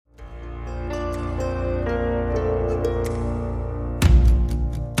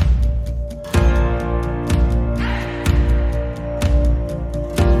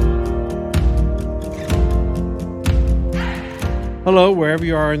Hello, wherever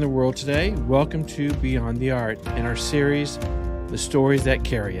you are in the world today. Welcome to Beyond the Art and our series, The Stories That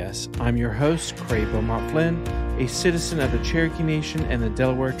Carry Us. I'm your host, Craig Beaumont Flynn, a citizen of the Cherokee Nation and the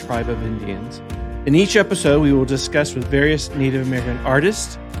Delaware Tribe of Indians. In each episode, we will discuss with various Native American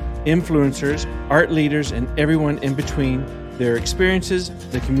artists, influencers, art leaders, and everyone in between their experiences,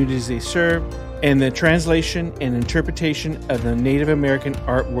 the communities they serve, and the translation and interpretation of the Native American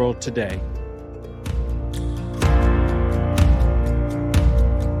art world today.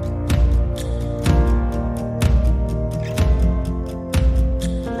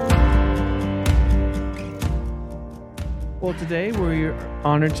 Well, today we're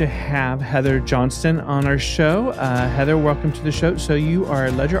honored to have Heather Johnston on our show. Heather, welcome to the show. So you are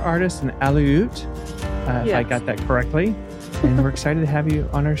a ledger artist in Aleut, if I got that correctly. And we're excited to have you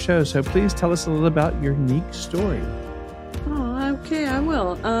on our show. So please tell us a little about your unique story. Oh, okay, I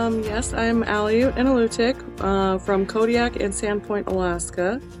will. Yes, I'm Aleut and Alutiiq from Kodiak and Sandpoint,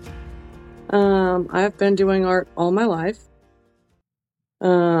 Alaska. I've been doing art all my life.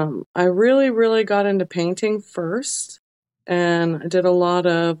 I really got into painting first. And I did a lot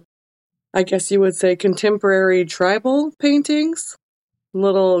of, I guess you would say, contemporary tribal paintings.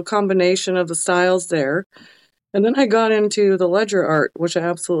 Little combination of the styles there. And then I got into the ledger art, which I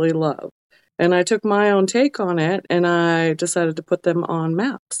absolutely love. And I took my own take on it, and I decided to put them on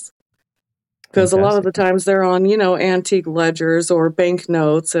maps. Because a lot of the times they're on, antique ledgers or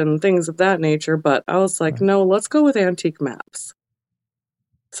banknotes and things of that nature. But I was like, no, let's go with antique maps.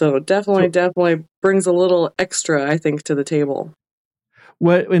 So definitely brings a little extra, I think, to the table.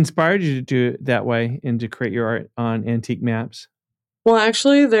 What inspired you to do it that way and to create your art on antique maps? Well,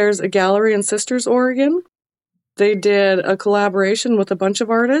 actually, there's a gallery in Sisters, Oregon. They did a collaboration with a bunch of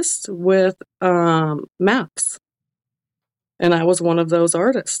artists with maps. And I was one of those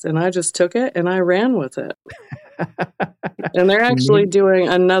artists. And I just took it and I ran with it. And they're actually doing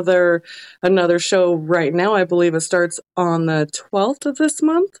another show right now. I believe it starts on the 12th of this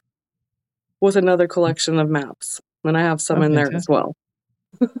month with another collection of maps. And I have some in there as well.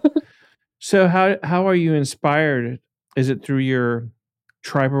 So how are you inspired? Is it through your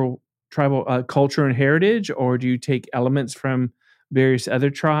tribal culture and heritage, or do you take elements from various other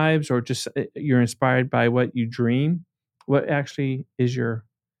tribes, or just you're inspired by what you dream? What actually is your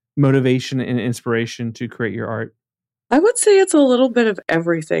motivation and inspiration to create your art? I would say it's a little bit of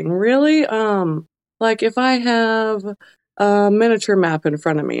everything, really. Like if I have a miniature map in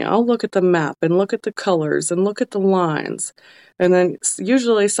front of me, I'll look at the map and look at the colors and look at the lines. And then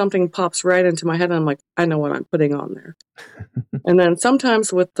usually something pops right into my head and I'm like, I know what I'm putting on there. And then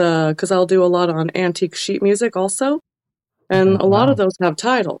sometimes because I'll do a lot on antique sheet music also. And a lot of those have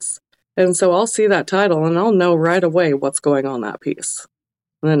titles. And so I'll see that title and I'll know right away what's going on that piece.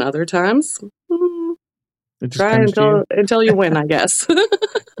 And then other times, try until you win, I guess.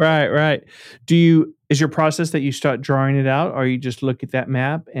 Right. Is your process that you start drawing it out, or you just look at that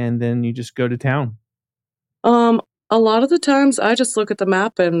map and then you just go to town? A lot of the times I just look at the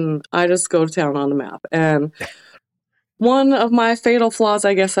map and I just go to town on the map. And one of my fatal flaws,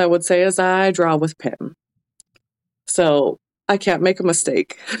 I guess I would say, is I draw with pen. So I can't make a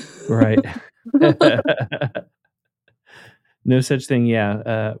mistake. Right. No such thing,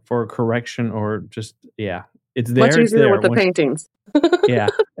 for correction or just, it's there. Much easier with the paintings. Yeah,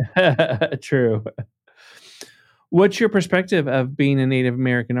 true. What's your perspective of being a Native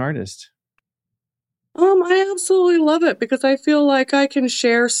American artist? I absolutely love it because I feel like I can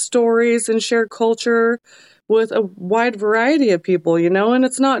share stories and share culture with a wide variety of people, and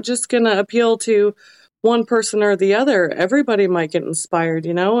it's not just going to appeal to one person or the other. Everybody might get inspired,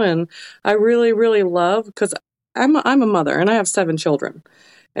 and I really love, because I'm a mother and I have 7 children.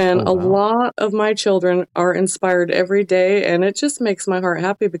 And a lot of my children are inspired every day, and it just makes my heart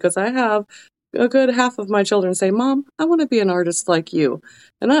happy because I have a good half of my children say, Mom, I want to be an artist like you.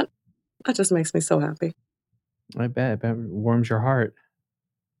 And that just makes me so happy. I bet. That warms your heart.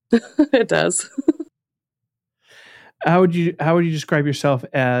 It does. How would you describe yourself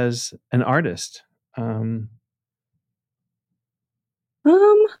as an artist? I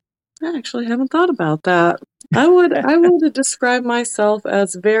actually haven't thought about that. I would describe myself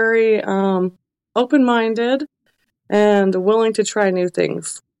as very open-minded and willing to try new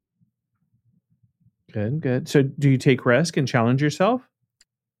things. Good. So do you take risk and challenge yourself?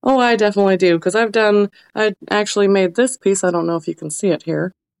 Oh, I definitely do, because I actually made this piece. I don't know if you can see it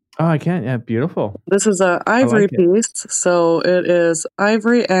here. Oh, I can. Yeah, beautiful. This is an ivory piece, so it is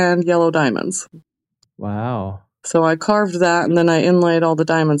ivory and yellow diamonds. Wow. So I carved that, and then I inlaid all the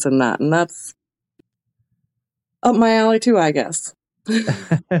diamonds in that, and that's up my alley too, I guess.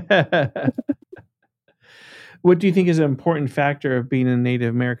 What do you think is an important factor of being a Native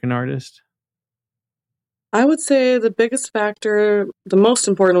American artist? I would say the biggest factor, the most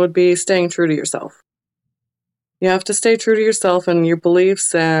important, would be staying true to yourself. You have to stay true to yourself and your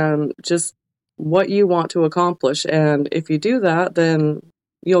beliefs and just what you want to accomplish. And if you do that, then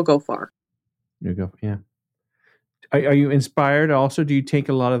you'll go far. You go, yeah. Are you inspired also? Do you take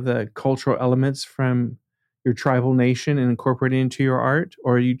a lot of the cultural elements from your tribal nation and incorporate it into your art,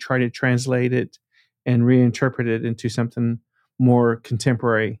 or you try to translate it and reinterpret it into something more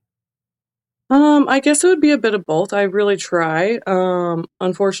contemporary? I guess it would be a bit of both. I really try.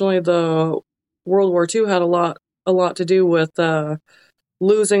 Unfortunately, the World War II had a lot to do with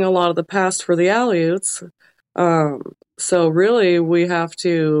losing a lot of the past for the Aleuts. So really, we have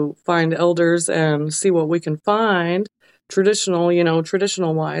to find elders and see what we can find, traditional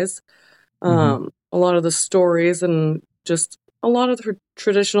wise. Mm-hmm. A lot of the stories and just a lot of the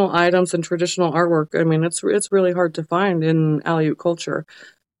traditional items and traditional artwork. I mean, it's really hard to find in Aleut culture.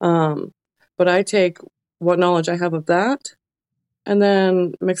 Um, but I take what knowledge I have of that and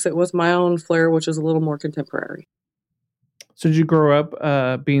then mix it with my own flair, which is a little more contemporary. So did you grow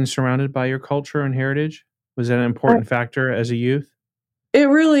up being surrounded by your culture and heritage? Was that an important factor as a youth? It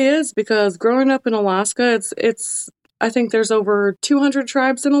really is because growing up in Alaska, it's I think there's over 200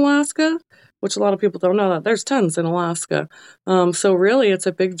 tribes in Alaska, which a lot of people don't know that there's tons in Alaska. So really, it's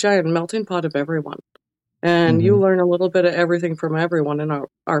a big giant melting pot of everyone, and you Mm-hmm. learn a little bit of everything from everyone. In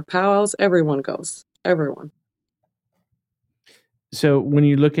our powwows, everyone goes, everyone. So when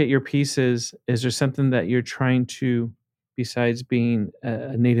you look at your pieces, is there something that you're trying to, besides being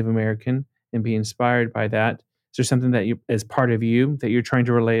a Native American and be inspired by that, is there something that you, as part of you, that you're trying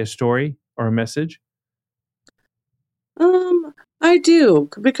to relay a story or a message? I do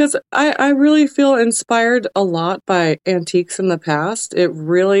because I really feel inspired a lot by antiques in the past. It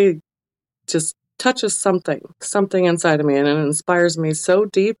really just touches something inside of me, and it inspires me so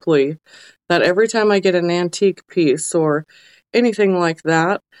deeply that every time I get an antique piece or anything like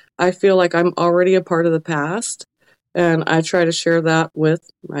that, I feel like I'm already a part of the past, and I try to share that with,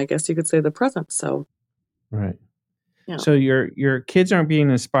 I guess you could say, the present. So, Right. yeah, So your kids aren't being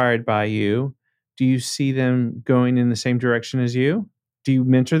inspired by you. Do you see them going in the same direction as you? Do you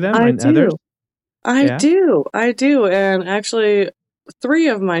mentor them I and others? do. I Yeah. do. I do. And actually, three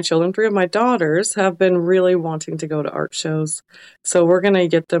of my daughters have been really wanting to go to art shows. So we're going to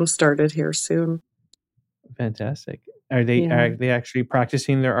get them started here soon. Fantastic. Are they Yeah. are they actually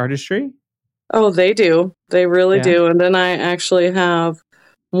practicing their artistry? Oh, they do. They really Yeah. do. And then I actually have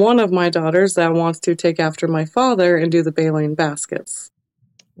one of my daughters that wants to take after my father and do the baleen baskets.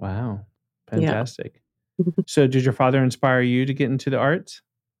 Wow. Yeah. Fantastic. So did your father inspire you to get into the arts?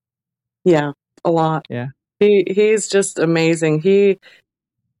 Yeah, a lot. Yeah. He's just amazing. He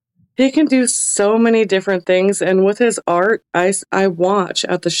can do so many different things, and with his art, I watch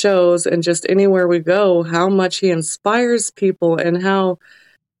at the shows and just anywhere we go how much he inspires people and how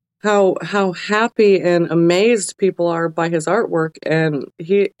happy and amazed people are by his artwork. And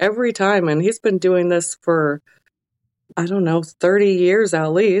he every time, and he's been doing this for I don't know 30 years at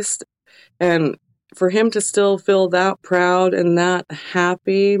least, and for him to still feel that proud and that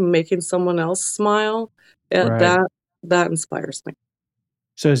happy, making someone else smile, Right. that inspires me.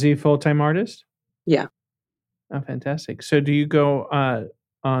 So is he a full-time artist? Yeah, Oh, fantastic. So do you go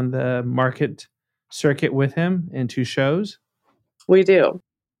on the market circuit with him into shows? we do.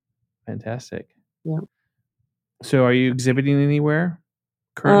 Fantastic. Yeah. So are you exhibiting anywhere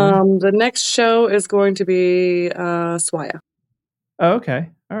currently? The next show is going to be Swaya. Oh, okay.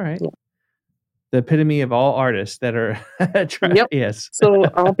 All right. Yeah. The epitome of all artists that are Yep. yes. So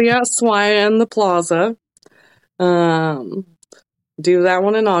I'll be at Swaya in the Plaza. Um, do that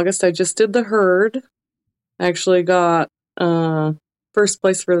one in August. I just did the Herd. Actually got first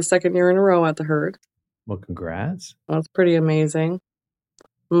place for the second year in a row at the Herd. Well, congrats. That's pretty amazing.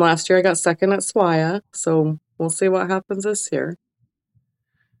 And last year I got second at Swaya, so we'll see what happens this year.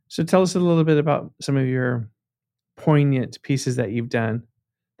 So tell us a little bit about some of your poignant pieces that you've done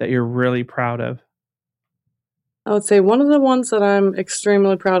that you're really proud of. I would say one of the ones that I'm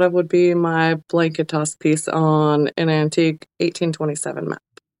extremely proud of would be my blanket toss piece on an antique 1827 map.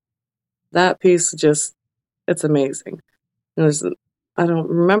 That piece just, it's amazing. There's, I don't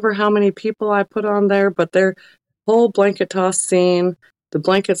remember how many people I put on there, but their whole blanket toss scene, the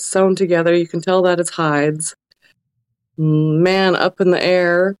blankets sewn together, you can tell that it's hides. Man up in the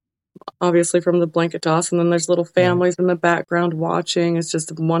air, obviously from the blanket toss, and then there's little Right. families in the background watching. It's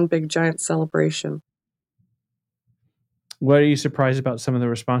just one big giant celebration. What are you surprised about some of the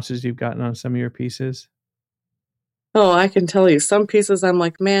responses you've gotten on some of your pieces? Oh, I can tell you some pieces I'm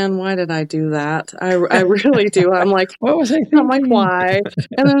like, man, why did I do that? I really do. What was I I'm like, thinking? why?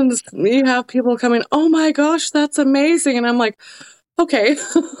 And then you have people coming, oh my gosh, that's amazing. And I'm like, okay.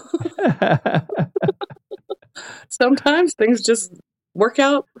 Sometimes things just work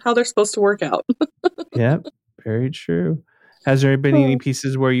out how they're supposed to work out. Yep, very true. Has there been any Oh.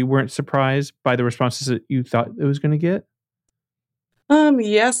 pieces where you weren't surprised by the responses that you thought it was going to get?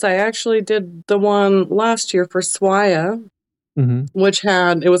 Yes, I actually did the one last year for Swaya, Mm-hmm. which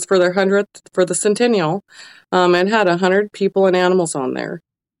it was for their 100th, for the centennial. It had 100 people and animals on there.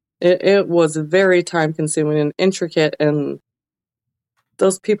 It was very time consuming and intricate, and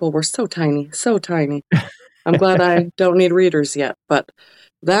those people were so tiny, so tiny. I'm glad I don't need readers yet, but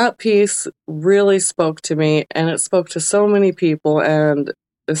that piece really spoke to me, and it spoke to so many people. And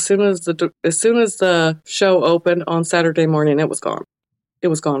as soon as the show opened on Saturday morning, it was gone. It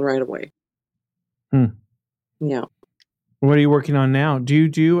was gone right away. Yeah, What are you working on now? Do you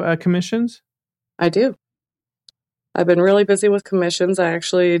do commissions? I do. I've been really busy with commissions. I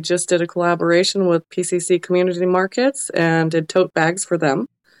actually just did a collaboration with PCC Community Markets and did tote bags for them.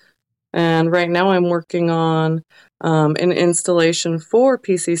 And right now I'm working on an installation for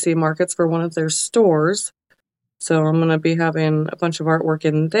PCC Markets for one of their stores. So I'm going to be having a bunch of artwork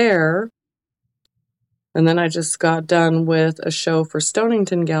in there. And then I just got done with a show for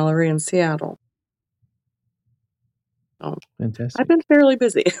Stonington Gallery in Seattle. So Fantastic. I've been fairly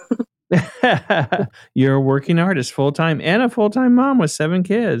busy. You're a working artist full-time and a full-time mom with 7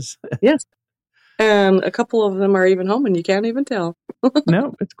 kids. Yes. And a couple of them are even home and you can't even tell.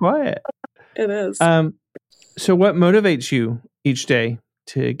 No, it's quiet. It is. So what motivates you each day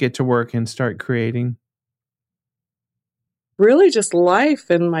to get to work and start creating? Really just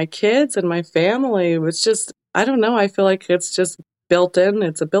life and my kids and my family. It's just, I don't know, I feel like it's just built in.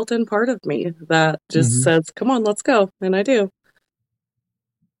 It's a built-in part of me that just says, come on, let's go. And I do.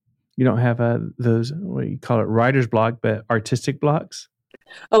 You don't have those, what you call it, writer's block, but artistic blocks?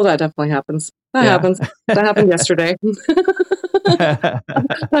 Oh, that definitely happens. That happens. That happened yesterday.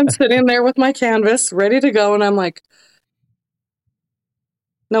 I'm sitting there with my canvas ready to go, and I'm like,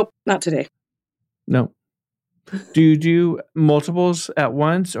 nope, not today. No. Do you do multiples at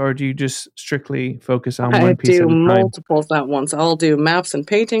once, or do you just strictly focus on one piece at a time? I do multiples at once. I'll do maps and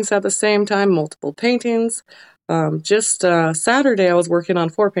paintings at the same time, multiple paintings. Just Saturday, I was working on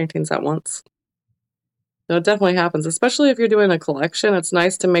 4 paintings at once. So it definitely happens, especially if you're doing a collection. It's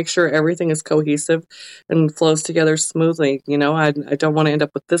nice to make sure everything is cohesive and flows together smoothly. You know, I don't want to end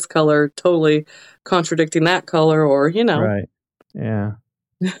up with this color totally contradicting that color, or, you know. Right. Yeah.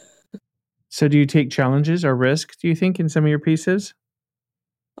 So do you take challenges or risk, do you think, in some of your pieces?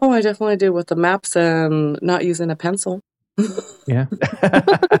 Oh, I definitely do with the maps and not using a pencil. Yeah.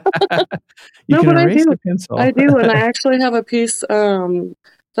 No, can but erase the pencil. I do, and I actually have a piece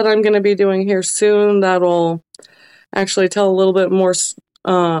that I'm going to be doing here soon that'll actually tell a little bit more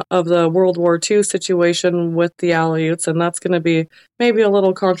of the World War II situation with the Aleuts, and that's going to be maybe a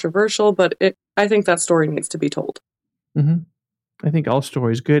little controversial, but I think that story needs to be told. Mm-hmm. I think all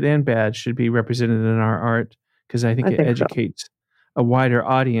stories, good and bad, should be represented in our art because I think it educates a wider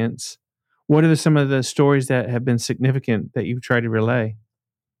audience. What are some of the stories that have been significant that you've tried to relay?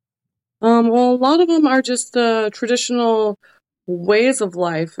 Well, a lot of them are just the traditional ways of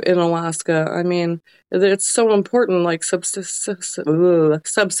life in Alaska. I mean, it's so important, like subsistence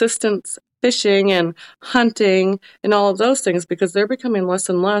fishing and hunting and all of those things, because they're becoming less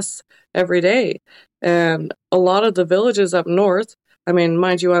and less every day. And a lot of the villages up north, I mean,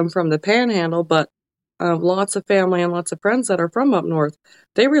 mind you, I'm from the Panhandle, but lots of family and lots of friends that are from up north,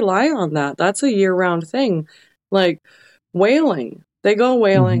 they rely on that. That's a year-round thing. Like whaling, they go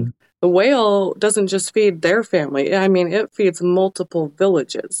whaling. Mm-hmm. The whale doesn't just feed their family. I mean, it feeds multiple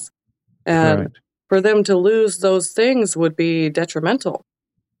villages. And Correct. for them to lose those things would be detrimental.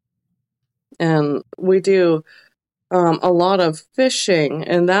 And we do a lot of fishing,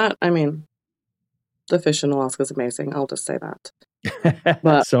 and that, I mean, the fish in Alaska is amazing. I'll just say that.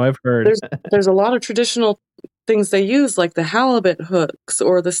 But so I've heard. there's a lot of traditional things they use, like the halibut hooks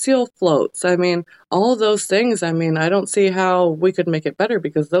or the seal floats. I mean, all of those things, I mean, I don't see how we could make it better,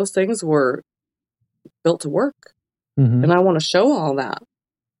 because those things were built to work. Mm-hmm. And I want to show all that.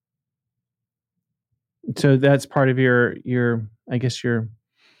 So that's part of your I guess your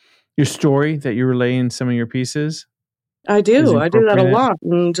story that you relay in some of your pieces? I do that a lot.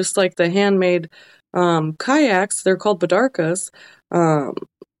 And just like the handmade kayaks, they're called badarkas. The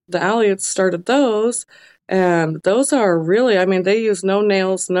Aleuts started those, and those are really, I mean, they use no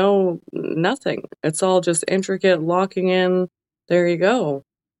nails, no nothing. It's all just intricate locking in. There you go.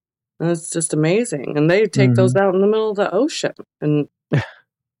 And it's just amazing. And they take those Mm-hmm. out in the middle of the ocean. And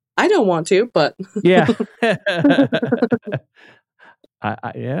I don't want to, but Yeah.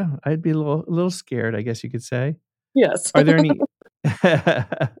 Yeah, I'd be a little scared, I guess you could say. yes. Are there any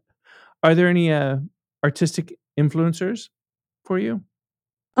are there any artistic influencers for you?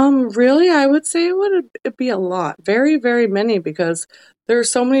 Really, I would say it'd be a lot. Very, very many, because there are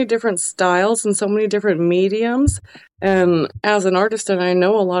so many different styles and so many different mediums. And as an artist, and I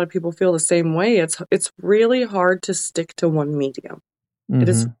know a lot of people feel the same way, it's really hard to stick to one medium. It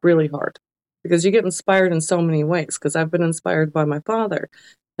is Mm-hmm. really hard because you get inspired in so many ways. Because I've been inspired by my father,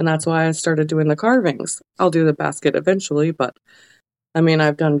 and that's why I started doing the carvings. I'll do the basket eventually, but I mean,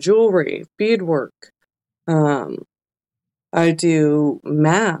 I've done jewelry, beadwork. Um, I do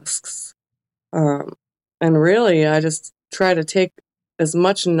masks. And really, I just try to take as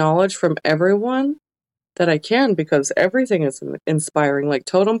much knowledge from everyone that I can, because everything is inspiring. Like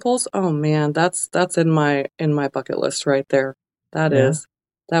totem poles, oh man, that's in my bucket list right there. Yeah.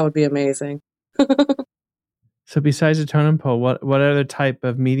 That would be amazing. So besides the totem pole, what other type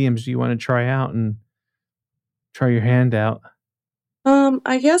of mediums do you want to try out and try your hand out?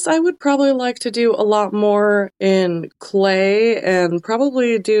 I guess I would probably like to do a lot more in clay, and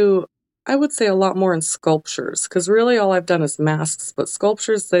probably do, I would say, a lot more in sculptures, because really all I've done is masks, but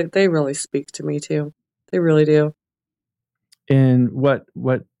sculptures, they really speak to me too. They really do. And what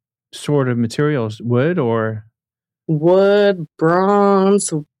sort of materials? Wood or Wood,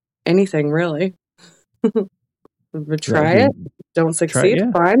 bronze, anything really. But that would try be it, don't try? succeed,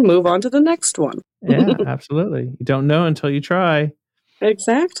 Yeah, fine, move on to the next one. yeah, absolutely. You don't know until you try.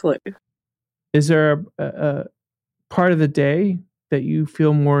 Exactly. Is there a part of the day that you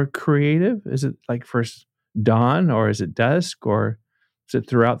feel more creative? Is it like first dawn, or is it dusk, or is it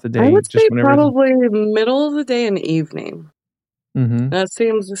throughout the I day? would Just say whenever. probably middle of the day and evening. Mm-hmm. That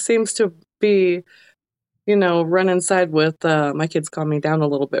seems to be, run inside with my kids calm me down a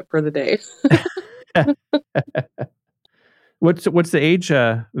little bit for the day. What's the age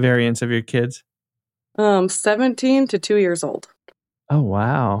variance of your kids? 17 to 2 years old. Oh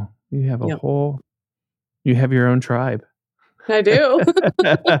wow, you have Yep, you have your own tribe. I do.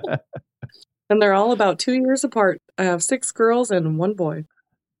 And they're all about 2 years apart. I have 6 girls and 1 boy.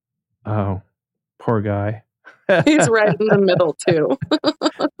 Oh, poor guy. He's right in the middle too.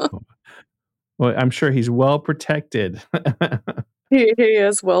 Well, I'm sure he's well protected. He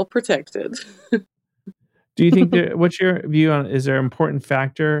is well protected. Do you think what's your view on, is there an important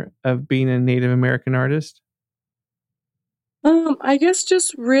factor of being a Native American artist? I guess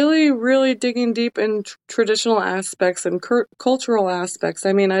just really, really digging deep in traditional aspects and cultural aspects.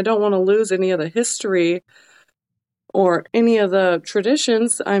 I mean, I don't want to lose any of the history or any of the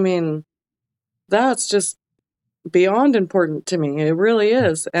traditions. I mean, that's just beyond important to me. It really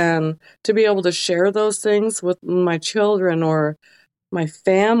is. And to be able to share those things with my children or my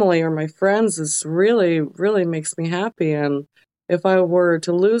family or my friends is really, really makes me happy. And if I were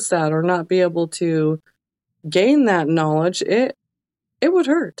to lose that or not be able to gain that knowledge, it would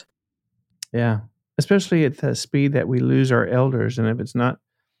hurt. Yeah, especially at the speed that we lose our elders, and if it's not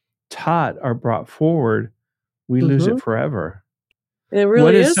taught or brought forward, we lose Hmm. it forever. It What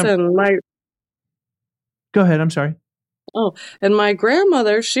really is is. some? And Go ahead. I'm sorry. my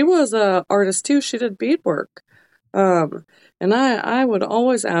grandmother, she was a artist too. She did beadwork. Um, and I would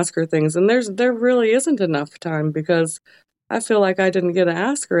always ask her things, and there really isn't enough time, because I feel like I didn't get to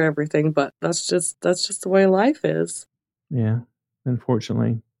ask her everything, but that's just the way life is. Yeah,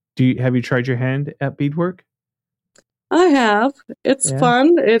 unfortunately. Have you tried your hand at beadwork? I have. It's Yeah.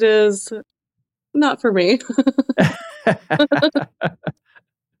 fun. It is not for me.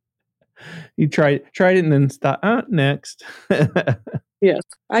 You tried it and then thought, next. Yes,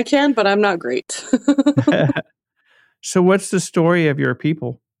 I can, but I'm not great. So what's the story of your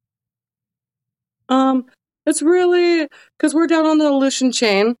people? Um, it's really because we're down on the Aleutian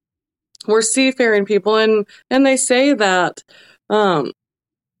chain. We're seafaring people, and they say that, um,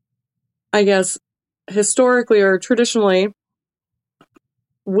 I guess historically or traditionally,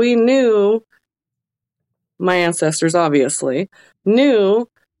 we knew, my ancestors obviously knew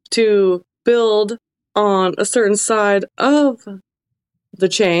to build on a certain side of the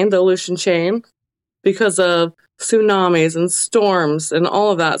chain, the Aleutian chain, because of tsunamis and storms and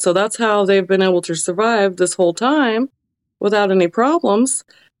all of that. So that's how they've been able to survive this whole time without any problems.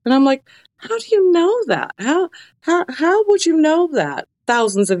 And I'm like, how do you know that? How would you know that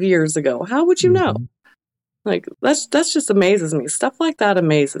thousands of years ago? How would you know? Mhm. Like that's just amazes me. Stuff like that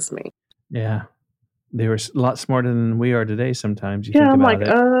amazes me. Yeah. They were a lot smarter than we are today sometimes, you Yeah, think I'm like,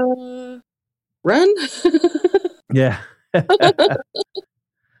 about it. run. Yeah.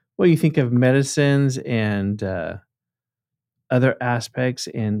 well, you think of medicines and other aspects,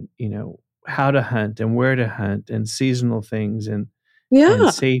 and how to hunt and where to hunt and seasonal things and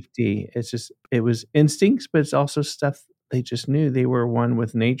Yeah. safety. It was instincts, but it's also stuff they just knew. They were one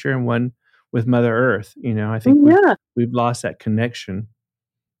with nature and one with Mother Earth. I think Yeah. we've lost that connection.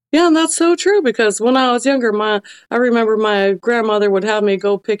 Yeah, and that's so true because when I was younger, I remember my grandmother would have me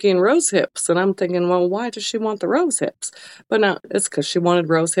go picking rose hips, and I'm thinking, well, why does she want the rose hips? But now it's because she wanted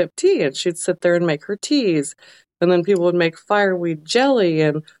rose hip tea, and she'd sit there and make her teas, and then people would make fireweed jelly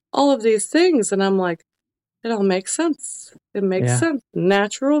and all of these things, and I'm like, it all makes sense. It makes Yeah, sense.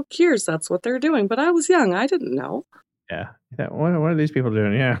 Natural cures, that's what they're doing. But I was young, I didn't know. yeah, yeah. What are these people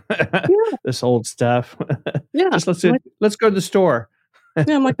doing? Yeah, Yeah, this old stuff. yeah. Just I'm like, let's go to the store.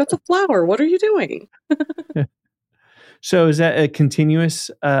 yeah, I'm like, that's a flower. What are you doing? So is that a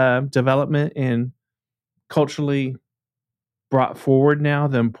continuous development and culturally brought forward now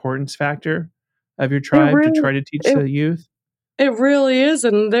the importance factor of your It tribe to really, try to teach it the youth? It really is,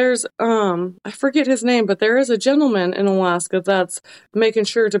 and there's I forget his name, but there is a gentleman in Alaska that's making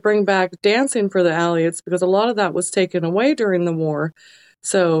sure to bring back dancing for the Aleuts because a lot of that was taken away during the war.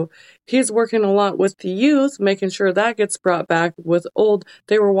 So he's working a lot with the youth, making sure that gets brought back with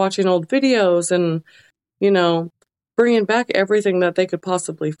they were watching old videos and, you know, bringing back everything that they could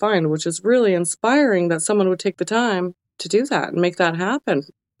possibly find, which is really inspiring that someone would take the time to do that and make that happen,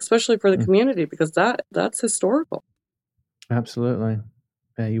 especially for the Mm, community because that's historical. absolutely.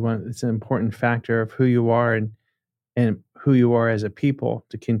 It's an important factor of who you are and who you are as a people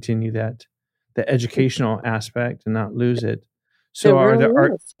to continue the educational aspect and not lose it. It So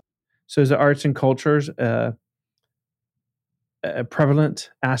really is. is the arts and cultures a prevalent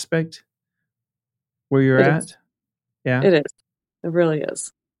aspect where you're It is. at? Yeah. It is. It really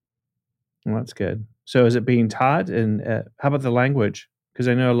is. Well, that's good. So is it being taught? And how about the language? Because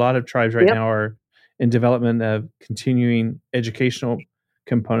I know a lot of tribes right Yep. now are in development of continuing educational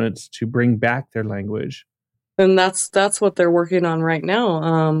components to bring back their language. And that's what they're working on right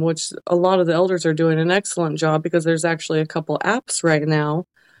now, which a lot of the elders are doing an excellent job because there's actually a couple apps right now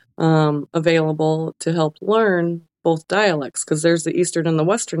available to help learn both dialects because there's the Eastern and the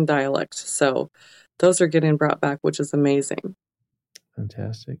Western dialect. So those are getting brought back, which is amazing.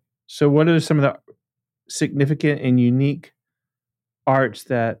 Fantastic. So what are some of the significant and unique arts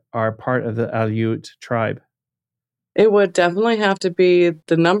that are part of the Aleut tribe? It would definitely have to be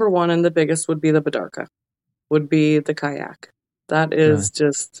the number one and the biggest would be the Badarka, would be the kayak. That Really? is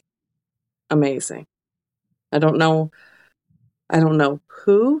just amazing. I don't know I don't know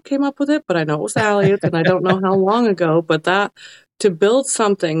who came up with it, but I know it was Aleut, and I don't know how long ago, but that to build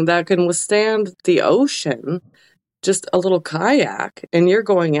something that can withstand the ocean, just a little kayak, and you're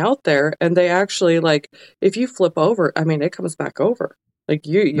going out there, and they actually like if you flip over, I mean, it comes back over. Like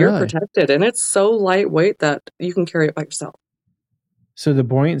you're Really? protected, and it's so lightweight that you can carry it by yourself. So the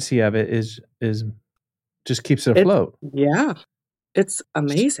buoyancy of it is just keeps it It's afloat. yeah, it's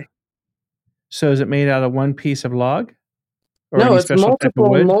amazing. So is it made out of one piece of log or No, any it's special type of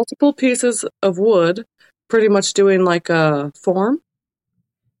wood? multiple pieces of wood, pretty much doing like a form,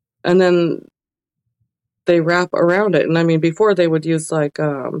 and then they wrap around it. And I mean, before they would use like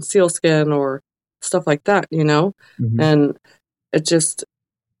sealskin or stuff like that, Mhm. and it just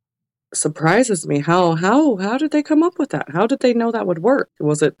surprises me how did they come up with that? How did they know that would work?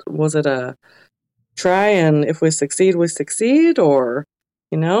 Was it a try and if we succeed, or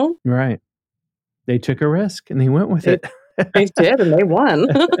you know, Right. They took a risk and they went with they it. they did and they won.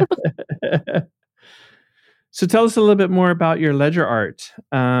 So tell us a little bit more about your ledger art,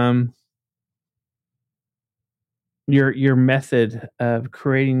 your method of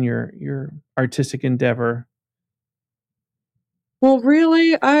creating your artistic endeavor. Well,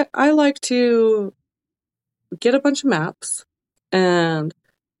 really, I like to get a bunch of maps and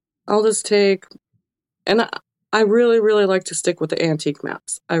I'll just take And I really, really like to stick with the antique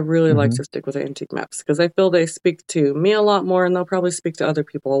maps. I really like Mhm, to stick with the antique maps because I feel they speak to me a lot more and they'll probably speak to other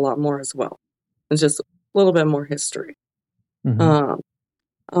people a lot more as well. It's just a little bit more history. mhm, Um,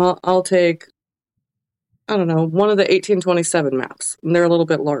 I'll take, I don't know, one of the 1827 maps, and they're a little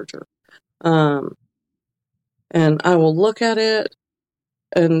bit larger. Um, and I will look at it,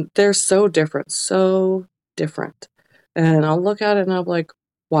 and they're so different, so different. And I'll look at it and I'm like,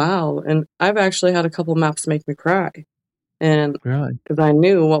 wow. And I've actually had a couple maps make me cry. And really? because I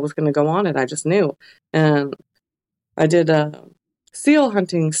knew what was going to go on it, I just knew. And I did a seal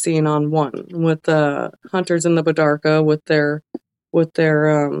hunting scene on one with the hunters in the Badarka with their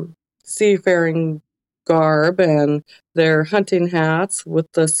seafaring garb and their hunting hats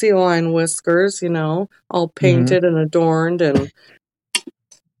with the sea lion whiskers, all Mhm. painted and adorned, and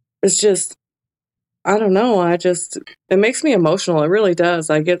it's just, I don't know. It makes me emotional. It really does.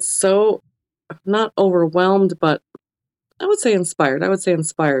 I get so, not overwhelmed, but I would say inspired. I would say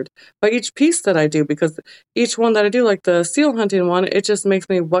inspired by each piece that I do, because each one that I do, like the seal hunting one, it just makes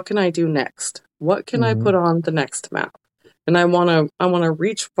me, what can I do next? What can I put on the next map? And I want to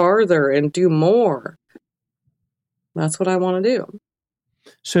reach farther and do more. That's what I want to do.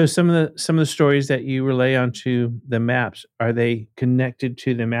 So some of the stories that you relay onto the maps, are they connected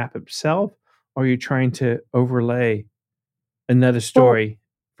to the map itself, or are you trying to overlay another Well, story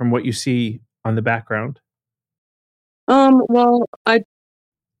from what you see on the background? well, I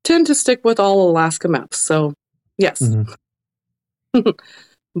tend to stick with all Alaska maps, so yes. Mm-hmm.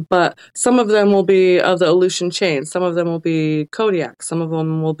 But some of them will be of the Aleutian chain, some of them will be Kodiak, some of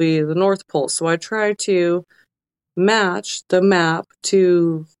them will be the North Pole. So I try to match the map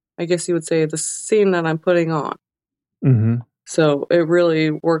to, I guess you would say, the scene that I'm putting on. Mm-hmm. So it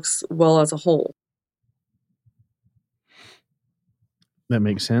really works well as a whole. That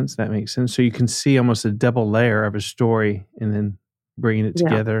makes sense. That makes sense. So you can see almost a double layer of a story and then bringing it Yeah,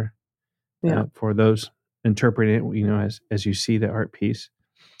 together yeah, for those interpreting it, as you see the art piece.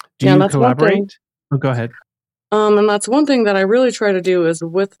 Do yeah. And you that's one thing. collaborate? Oh, go ahead. And that's one thing that I really try to do is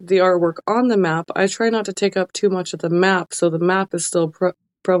with the artwork on the map. I try not to take up too much of the map, so the map is still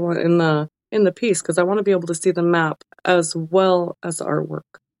prevalent in the piece, because I want to be able to see the map as well as the artwork.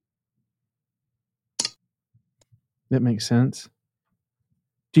 That makes sense.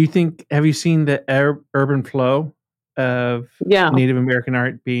 Have you seen the urban flow of Yeah. Native American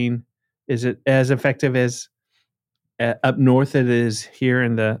art is it as effective as up north it is here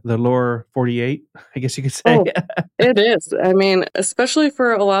in the lower 48, I guess you could say? Oh, it is. I mean, especially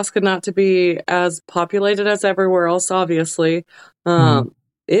for Alaska not to be as populated as everywhere else, obviously, Mhm.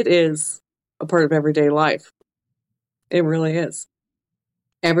 it is a part of everyday life. It really is.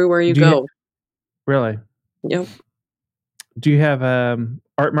 Everywhere you Do you go. really? Yep. Do you have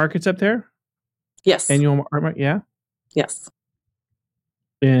art markets up there? Yes. Annual art market? Yeah. Yes.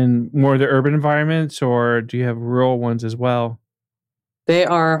 In more of the urban environments, or do you have rural ones as well? They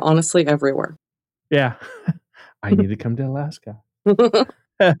are honestly everywhere. Yeah. I need to come to Alaska. They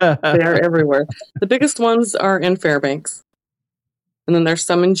are everywhere. The biggest ones are in Fairbanks. And then there's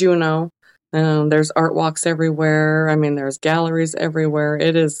some in Juneau. There's art walks everywhere. I mean, there's galleries everywhere.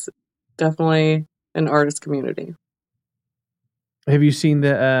 It is definitely an artist community. Have you seen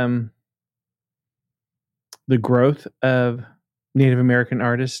the growth of Native American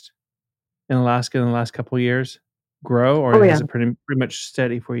artists in Alaska in the last couple of years grow, or Oh, yeah. has it pretty much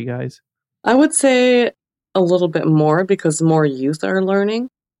steady for you guys? I would say a little bit more, because more youth are learning,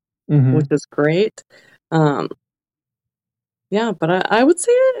 which Mhm. is great. Um, yeah, but I would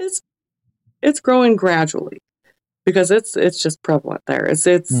say it's growing gradually, because it's just prevalent there.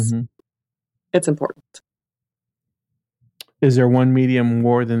 Mhm. It's important. Is there one medium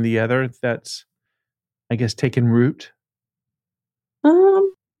more than the other that's, I guess, taken root?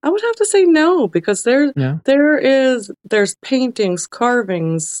 I would have to say no, because Yeah. there's paintings,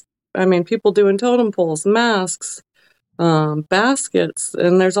 carvings. I mean, people doing totem poles, masks, baskets,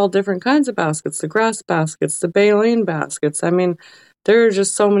 and there's all different kinds of baskets, the grass baskets, the baleen baskets. I mean, there are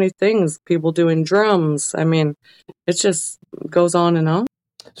just so many things. People doing drums. I mean, it just goes on and on.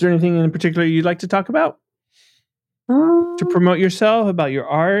 Is there anything in particular you'd like to talk about to Um, promote yourself, about your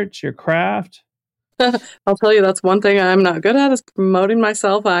art, your craft? I'll tell you, that's one thing I'm not good at, is promoting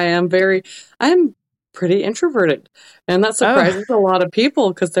myself. I'm pretty introverted, and that Oh. surprises a lot of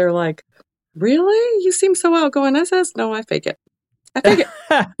people, because they're like, "Really? You seem so outgoing." I says, "No, I fake it. I fake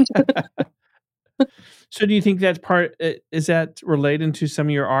it." So do you think that's is that related to some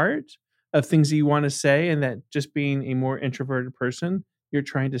of your art of things that you want to say, and that just being a more introverted person, you're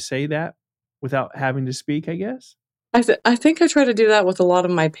trying to say that without having to speak, I guess? I think I try to do that with a lot of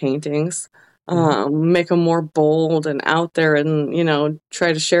my paintings, Yeah. make them more bold and out there, and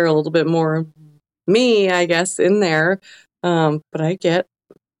try to share a little bit more me, I guess, in there. But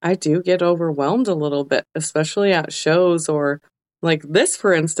I do get overwhelmed a little bit, especially at shows, or like this,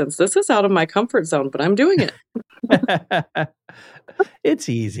 for instance. This is out of my comfort zone, but I'm doing it. It's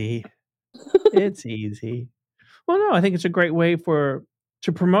easy. It's easy. Well, no, I think it's a great way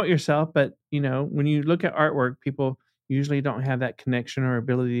to promote yourself, but, when you look at artwork, people usually don't have that connection or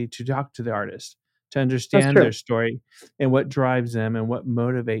ability to talk to the artist, to That's understand true. their story and what drives them and what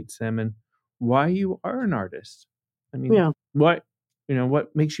motivates them and why you are an artist. I mean, Yeah. what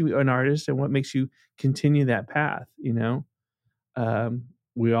makes you an artist and what makes you continue that path, you know?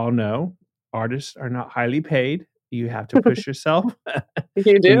 We all know artists are not highly paid. You have to push yourself You and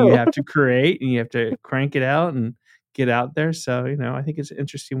you do. have to create and you have to crank it out and get out there. So, I think it's an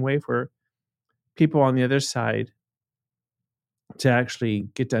interesting way for people on the other side to actually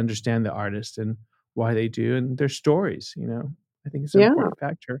get to understand the artist and why they do and their stories. I think it's an Yeah, important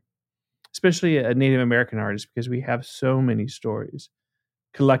factor, especially a Native American artist, because we have so many stories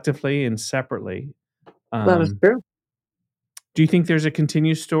collectively and separately. that is Um, true. do you think there's a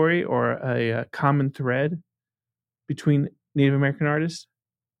continuous story or a common thread between Native American artists?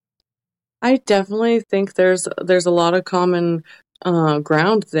 I definitely think there's a lot of common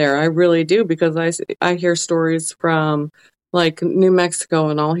ground there. I really do, because I hear stories from like New Mexico,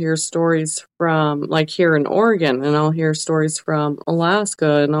 and I'll hear stories from like here in Oregon, and I'll hear stories from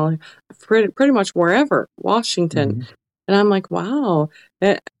Alaska, and I'll pretty much wherever, Washington. Hmm. And I'm like, wow,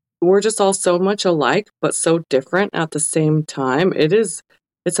 eh, we're just all so much alike, but so different at the same time. It's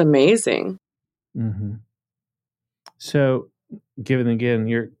amazing. Hmm. So, given again,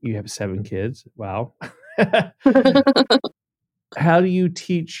 you have 7 kids. Wow. How do you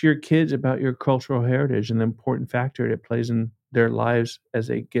teach your kids about your cultural heritage and the important factor it plays in their lives as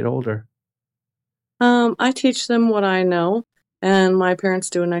they get older? I teach them what I know, and my parents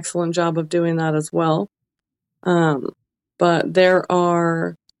do an excellent job of doing that as well. Um, but there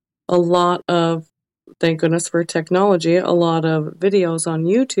are a lot of, thank goodness for technology, a lot of videos on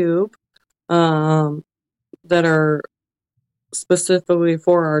YouTube um, that are specifically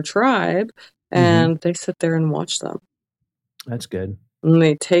for our tribe, Mhm. and they sit there and watch them. That's good. And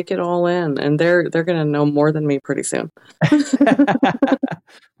they take it all in, and they're gonna know more than me pretty soon.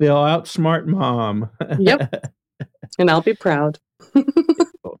 They'll outsmart mom. Yep, and I'll be proud.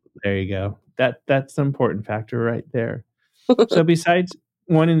 Well, there you go. That's the important factor right there. So besides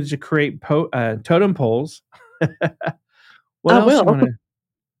wanting to create totem poles, what I else you will. wanna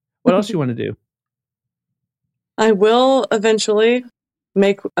what else you wanna do? I will eventually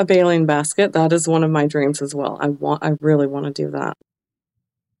make a baling basket. That is one of my dreams as well. I really want to do that.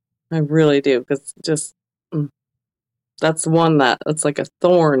 I really do, because just mm, that's one that it's like a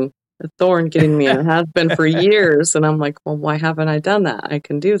thorn getting me, and it has been for years. And I'm like, well, why haven't I done that? I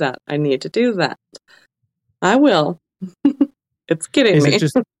can do that. I need to do that. I will. It's getting Is it me.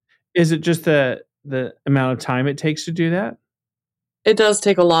 just is it just the amount of time it takes to do that? It does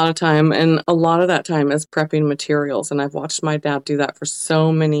take a lot of time, and a lot of that time is prepping materials. And I've watched my dad do that for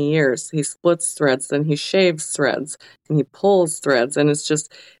so many years. He splits threads, then he shaves threads, and he pulls threads, and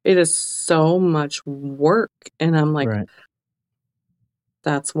it is so much work. And I'm like, Right.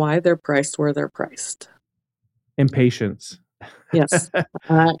 that's why they're priced where they're priced. Impatience. Yes.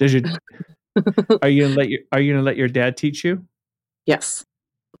 Uh, Does your are you gonna let your dad teach you? yes,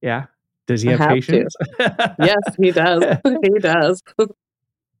 Yeah. Does he I have have to. patience? Yes, he does. He does.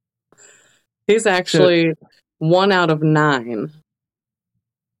 He's So actually 1 out of 9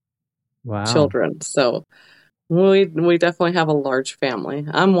 wow. children. So we definitely have a large family.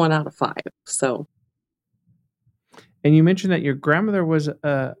 I'm 1 out of 5. So And you mentioned that your grandmother was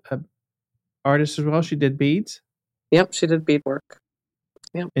a artist as well. She did beads. yep, she did beadwork.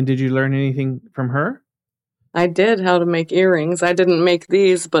 Yep. And did you learn anything from her? I did how to make earrings. I didn't make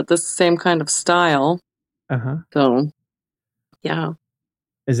these, but the same kind of style. Uh-huh. So yeah,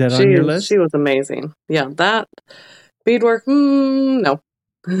 Is that on your she list? was amazing. Yeah, that beadwork, no.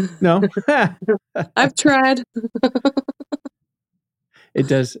 No. I've tried. It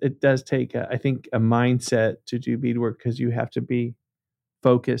does take I think a mindset to do beadwork because you have to be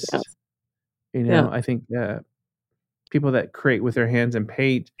focused. Yes. Yeah. I think people that create with their hands and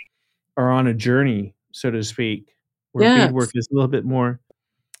paint are on a journey, so to speak, where beadwork Yes. is a little bit more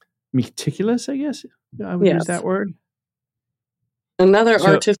meticulous, I guess I would use Yes. that word. Another So,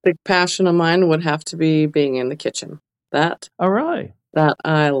 artistic passion of mine would have to be being in the kitchen. That all right. that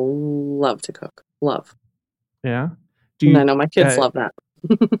I love to cook. Love. Yeah. Do And I you know my kids uh, love that.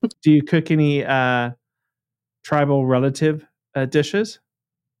 do you cook any tribal relative dishes?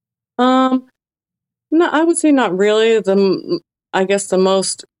 Um, no, I would say not really. I guess the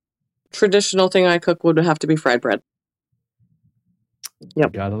most traditional thing I cook would have to be fried bread.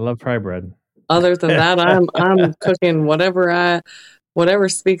 Yep. Gotta love fry bread. Other than that, I'm cooking whatever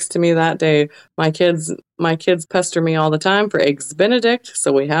speaks to me that day. My kids pester me all the time for eggs Benedict,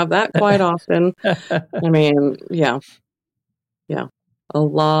 so we have that quite often. I mean, yeah, yeah, a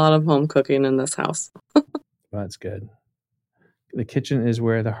lot of home cooking in this house. Well, that's good. The kitchen is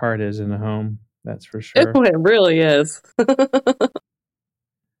where the heart is in the home. That's for It sure. really is.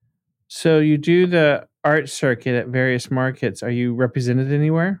 So you do the art circuit at various markets. Are you represented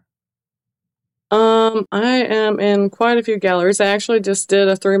anywhere? I am in quite a few galleries. I actually just did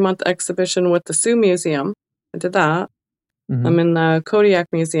a 3-month exhibition with the Sioux Museum. I did that. I'm Hmm. in the Kodiak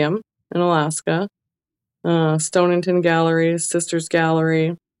Museum in Alaska. Stonington Gallery, Sisters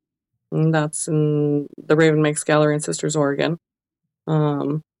Gallery, and that's in the Raven Makes Gallery in Sisters, Oregon.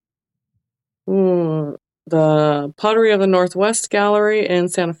 The Pottery of the Northwest Gallery in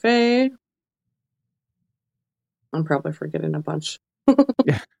Santa Fe. I'm probably forgetting a bunch.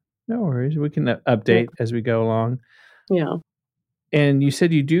 Yeah, no worries. We can update as we go along. Yeah, And you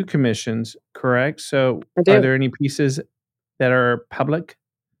said you do commissions, correct? So I are do. there any pieces that are public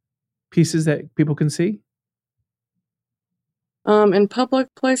pieces that people can see? In public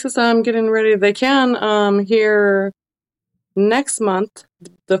places, I'm getting ready. They can here next month.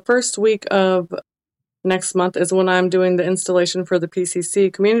 The first week of next month is when I'm doing the installation for the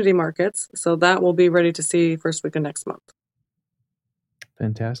PCC Community Markets. So that will be ready to see first week of next month.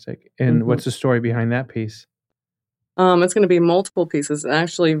 Fantastic. And what's the story behind that piece? It's going to be multiple pieces,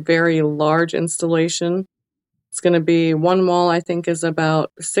 actually very large installation. It's going to be one wall, I think, is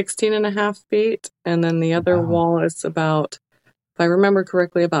about 16.5 feet. And then the other wall is about, if I remember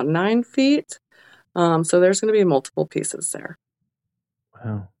correctly, about 9 feet. So there's going to be multiple pieces there.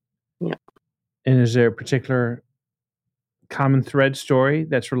 Wow. Yeah. And is there a particular common thread story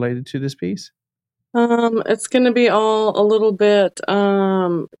that's related to this piece? It's going to be all a little bit,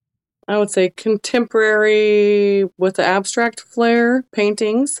 I would say, contemporary with the abstract flair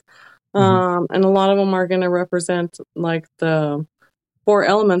paintings. And a lot of them are going to represent like the 4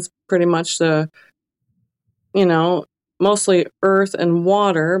 elements, pretty much mostly earth and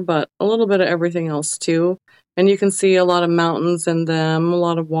water, but a little bit of everything else too. And you can see a lot of mountains in them, a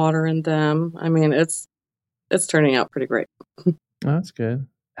lot of water in them. I mean, it's turning out pretty great. Oh, that's good.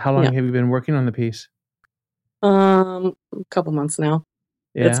 How long have you been working on the piece? A couple months now.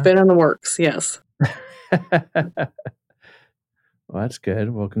 Yeah. It's been in the works, yes. Well, that's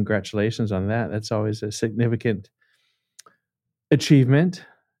good. Well, congratulations on that. That's always a significant achievement.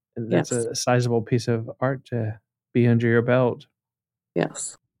 That's a sizable piece of art to be under your belt.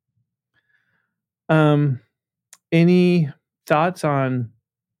 Yes. Any thoughts on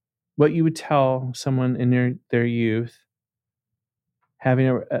what you would tell someone in their youth having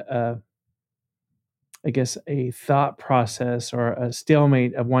a thought process or a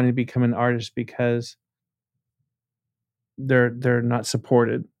stalemate of wanting to become an artist because they're not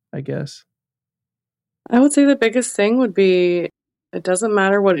supported, I guess? I would say the biggest thing would be it doesn't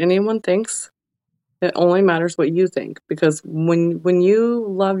matter what anyone thinks. It only matters what you think, because when you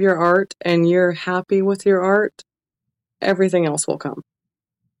love your art and you're happy with your art, everything else will come.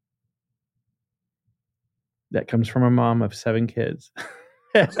 That comes from a mom of 7 kids.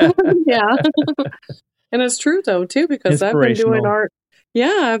 Yeah. And it's true though too, because I've been doing art.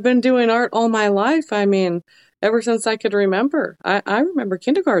 Yeah, I've been doing art all my life. I mean, ever since I could remember. I remember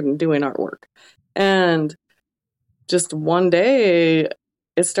kindergarten doing artwork. And just one day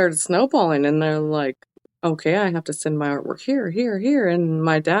it started snowballing, and they're like, okay, I have to send my artwork here, here, here. And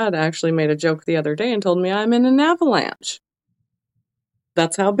my dad actually made a joke the other day and told me I'm in an avalanche.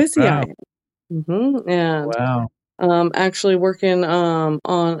 That's how busy I am. And wow. Actually working on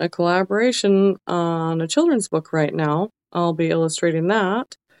a collaboration on a children's book right now. I'll be illustrating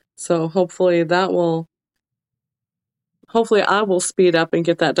that. So hopefully I will speed up and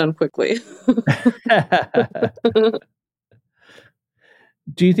get that done quickly.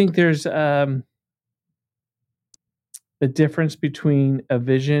 Do you think there's a difference between a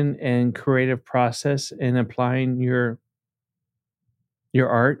vision and creative process in applying your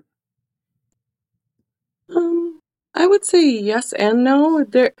art? I would say yes and no.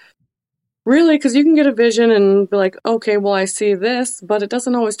 Really, because you can get a vision and be like, okay, well, I see this, but it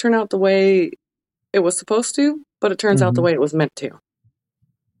doesn't always turn out the way it was supposed to, but it turns out the way it was meant to.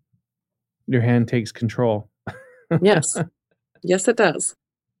 Your hand takes control. Yes. Yes, it does.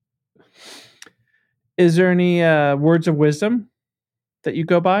 Is there any words of wisdom that you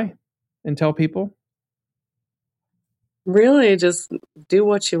go by and tell people? Really, just do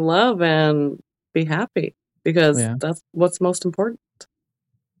what you love and be happy, because that's what's most important.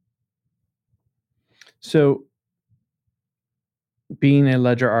 So, being a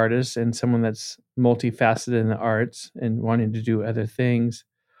ledger artist and someone that's multifaceted in the arts and wanting to do other things,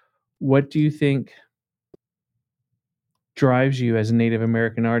 what do you think drives you as a Native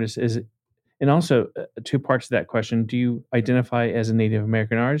American artist? And also 2 parts of that question. Do you identify as a Native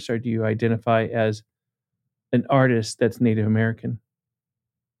American artist, or do you identify as an artist that's Native American?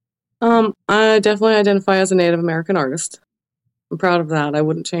 I definitely identify as a Native American artist. I'm proud of that. I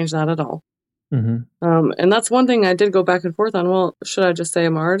wouldn't change that at all. And that's one thing I did go back and forth on. Well, should I just say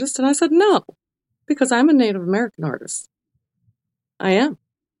I'm an artist? And I said no, because I'm a Native American artist. I am.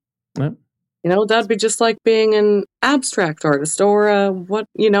 Yep. That'd be just like being an abstract artist or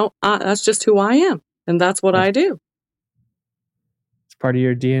that's just who I am. And that's what I do. It's part of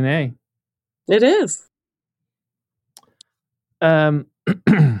your DNA. It is.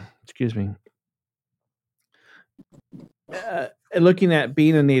 Excuse me. Looking at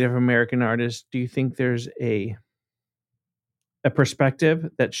being a Native American artist, do you think there's a perspective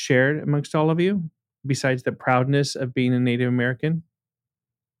that's shared amongst all of you besides the proudness of being a Native American?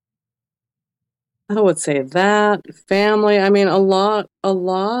 I would say that family. I mean, a lot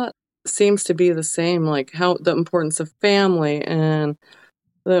seems to be the same, like how the importance of family and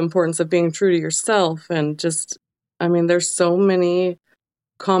the importance of being true to yourself. And just, I mean, there's so many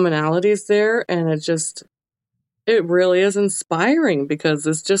commonalities there, and it really is inspiring because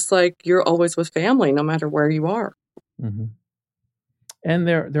it's just like you're always with family no matter where you are. Mm-hmm. And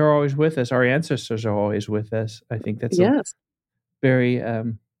they're always with us. Our ancestors are always with us. I think that's a very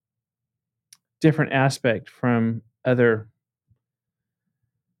different aspect from other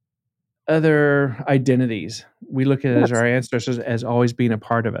identities. We look at it as our ancestors as always being a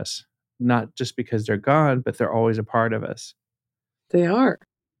part of us, not just because they're gone, but they're always a part of us. They are.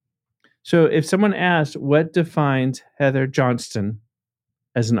 So if someone asked what defines Heather Johnston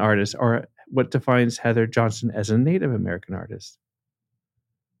as an artist, or what defines Heather Johnston as a Native American artist?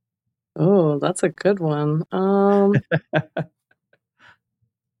 Oh, that's a good one. I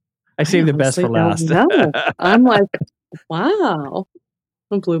saved the best for last. I'm like, wow.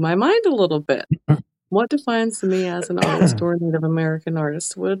 It blew my mind a little bit. What defines me as an artist or a Native American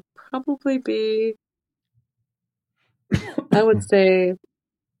artist would probably be, I would say,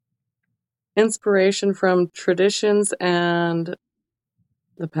 inspiration from traditions and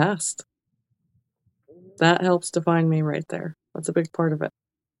the past. That helps define me right there. That's a big part of it.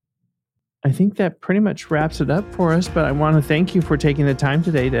 I think that pretty much wraps it up for us, but I want to thank you for taking the time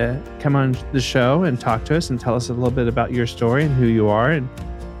today to come on the show and talk to us and tell us a little bit about your story and who you are and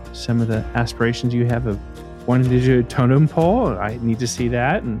some of the aspirations you have of wanting to do a totem pole. I need to see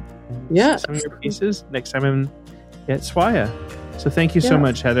that and some of your pieces next time I'm at SWAIA. So thank you so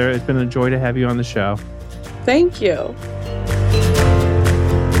much, Heather. It's been a joy to have you on the show. Thank you.